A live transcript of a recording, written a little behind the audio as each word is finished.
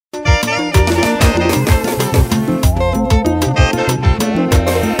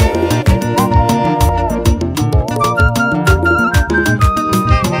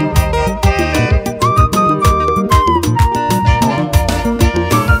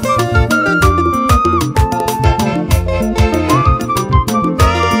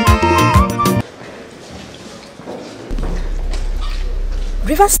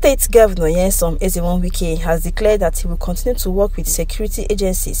Rivers State Governor Wike has declared that he will continue to work with security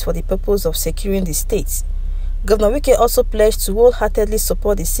agencies for the purpose of securing the state. Governor Wike also pledged to wholeheartedly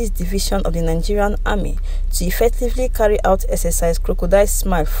support the 6th Division of the Nigerian Army to effectively carry out exercise Crocodile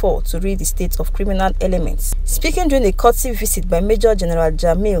Smile 4 to rid the state of criminal elements. Speaking during a courtesy visit by Major General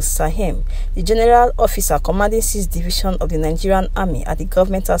Jamil Sahem, the general officer commanding 6th Division of the Nigerian Army at the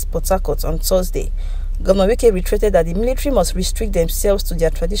Government House Port Harcourt on Thursday, Governor Wike reiterated that the military must restrict themselves to their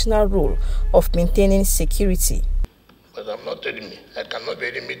traditional role of maintaining security. But I'm not enemy. I cannot be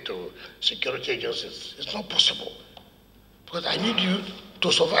enemy to security agencies. It's not possible. Because I need you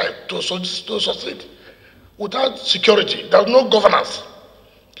to survive, to succeed. Without security, there's no governance.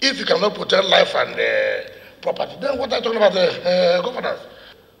 If you cannot protect life and property, then what are you talking about governance?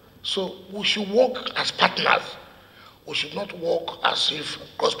 So we should work as partners. We should not work as if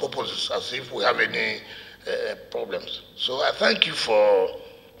cross purposes, as if we have any problems. So I thank you for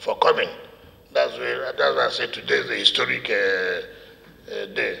coming. That's why I said today is a historic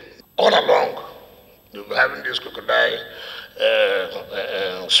day. All along, we've been having this crocodile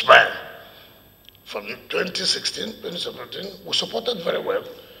smile. From 2016, 2017, we supported very well.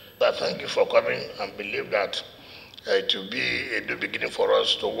 I thank you for coming and believe that it will be the beginning for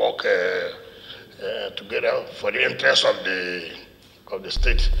us to work together for the interest of the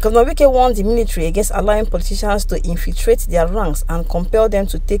state. Governor Wike warned the military against allowing politicians to infiltrate their ranks and compel them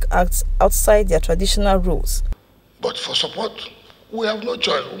to take acts outside their traditional roles. But for support, we have no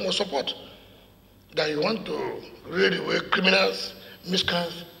choice. We must support. That you want to rid away criminals,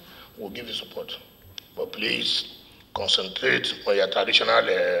 miscreants, we'll give you support. But please concentrate on your traditional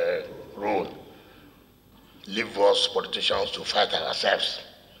role. Leave us politicians to fight ourselves.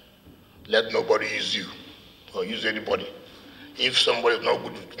 Let nobody use you or use anybody. If somebody is not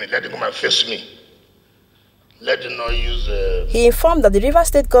good with me, let him come and face me. Let him not use... He informed that the Rivers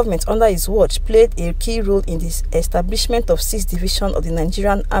State government under his watch played a key role in the establishment of 6th Division of the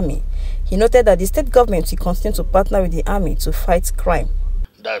Nigerian Army. He noted that the state government will continue to partner with the army to fight crime.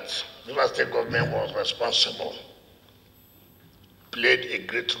 That Rivers State government was responsible, played a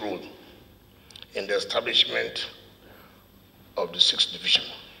great role in the establishment of the 6th Division.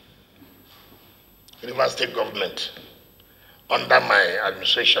 Rivers State government, under my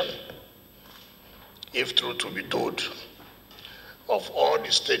administration, if true to be told, of all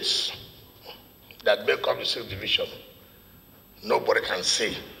the states that make up the 6th Division, nobody can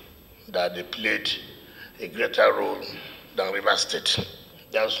say that they played a greater role than Rivers State.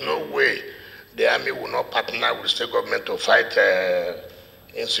 There's no way the army will not partner with the state government to fight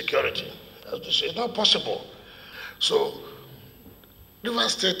insecurity. It's not possible. So,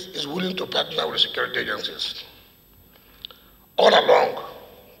 Rivers State is willing to partner with security agencies. All along,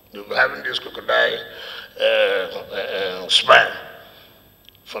 we've been having this crocodile smile.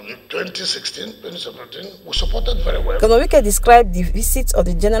 From 2016, 2017, we supported very well. Governor Wike described the visit of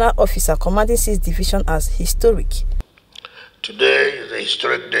the general officer commanding 6th Division as historic. Today is a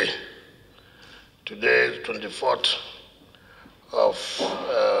historic day. Today is 24th of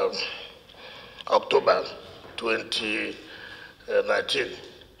October 2019.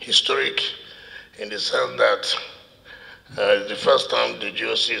 Historic in the sense that it's the first time the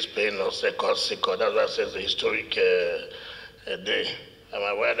GOC is paying us a courtesy call. That's why I say it's a historic day.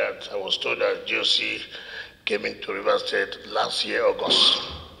 I'm aware that I was told that GOC came into Rivers State last year, August.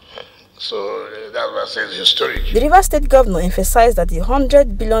 So that's why I say it's historic. The Rivers State governor emphasized that the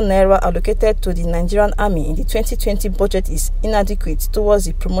 100 billion naira allocated to the Nigerian Army in the 2020 budget is inadequate towards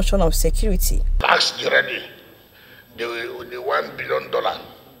the promotion of security. Taxed already. The $1 billion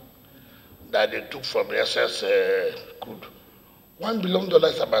that they took from the SS crude. $1 billion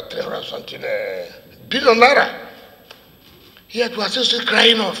is about 300 something billion naira. Yet we are still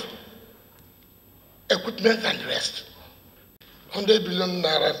crying off equipment and the rest. 100 billion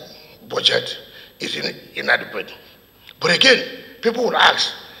naira budget is inadequate. But again, people will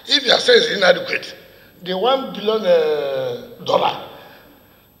ask, if you are saying it's inadequate, the $1 billion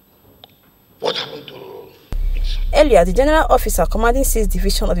what happened to it? Earlier, the general officer commanding 6th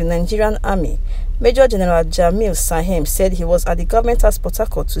Division of the Nigerian Army, Major General Jamil Sahem, said he was at the Government House Port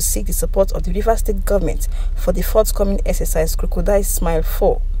Harcourt to seek the support of the Rivers State government for the forthcoming exercise Crocodile Smile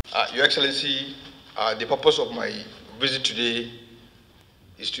 4. Your Excellency, the purpose of my visit today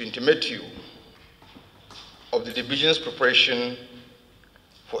is to intimate you of the division's preparation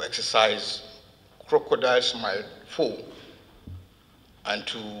for exercise Crocodile Smile 4 and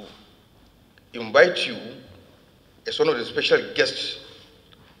to invite you as one of the special guests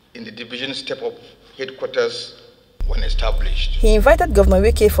in the division step-up headquarters when established. He invited Governor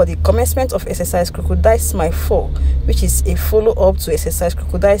Wike for the commencement of Exercise Crocodile Smile 4, which is a follow-up to Exercise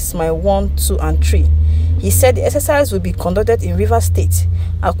Crocodile Smile 1, 2, and 3. He said the exercise will be conducted in Rivers State,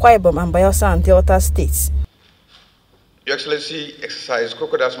 Akwa Ibom, and Bayelsa and Delta states. Your Excellency, Exercise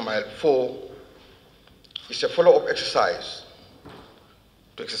Crocodile Smile 4 is a follow-up exercise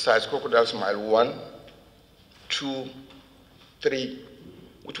to Exercise Crocodile Smile 1, 2, 3,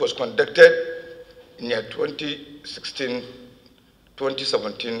 which was conducted in year 2016,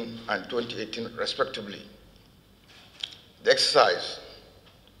 2017, and 2018 respectively. The exercise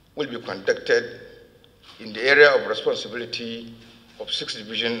will be conducted in the area of responsibility of 6th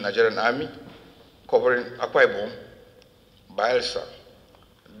Division Nigerian Army, covering Akwa Ibom, Bayelsa,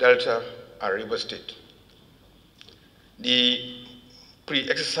 Delta, and Rivers State. The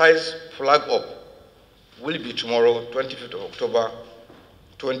pre-exercise flag-up will be tomorrow, 25th of October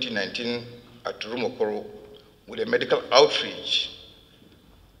 2019 at Rumokoro, with a medical outreach.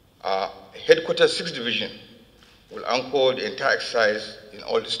 Headquarters 6th Division will anchor the entire exercise in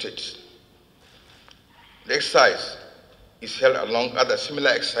all the states. The exercise is held along other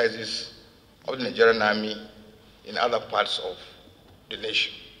similar exercises of the Nigerian Army in other parts of the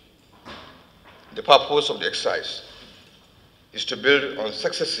nation. The purpose of the exercise is to build on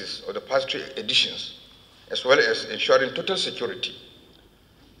successes of the past 3 editions, as well as ensuring total security.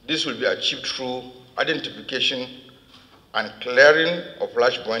 This will be achieved through identification and clearing of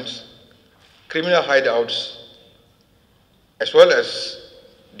flashpoints, criminal hideouts, as well as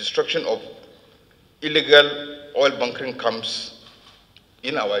destruction of illegal oil bunkering camps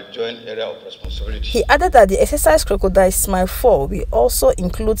in our joint area of responsibility. He added that the Exercise Crocodile Smile 4 will also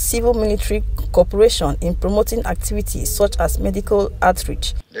include civil-military cooperation in promoting activities such as medical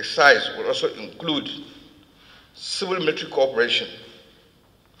outreach. The exercise will also include civil-military cooperation,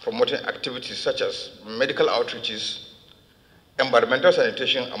 promoting activities such as medical outreaches, environmental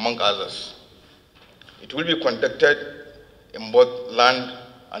sanitation, among others. It will be conducted in both land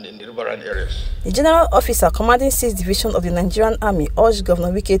and in the riverine areas. The General Officer commanding 6th Division of the Nigerian Army urged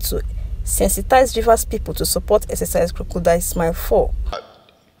Governor Wike to sensitize Rivers people to support Exercise Crocodile Smile 4.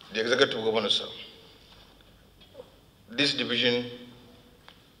 The Executive Governor, sir, this division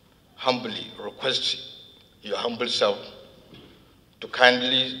humbly requests your humble self to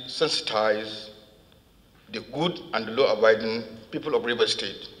kindly sensitize the good and law-abiding people of Rivers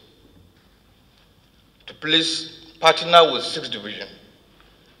State to please partner with 6th Division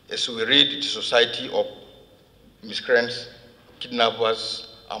as we rid the society of miscreants,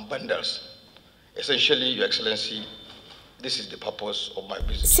 kidnappers, and vandals. Essentially, Your Excellency, this is the purpose of my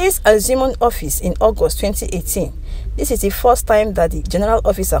visit. Since assuming office in August 2018, this is the first time that the General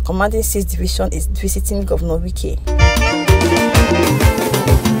Officer commanding 6th Division is visiting Governor Wike.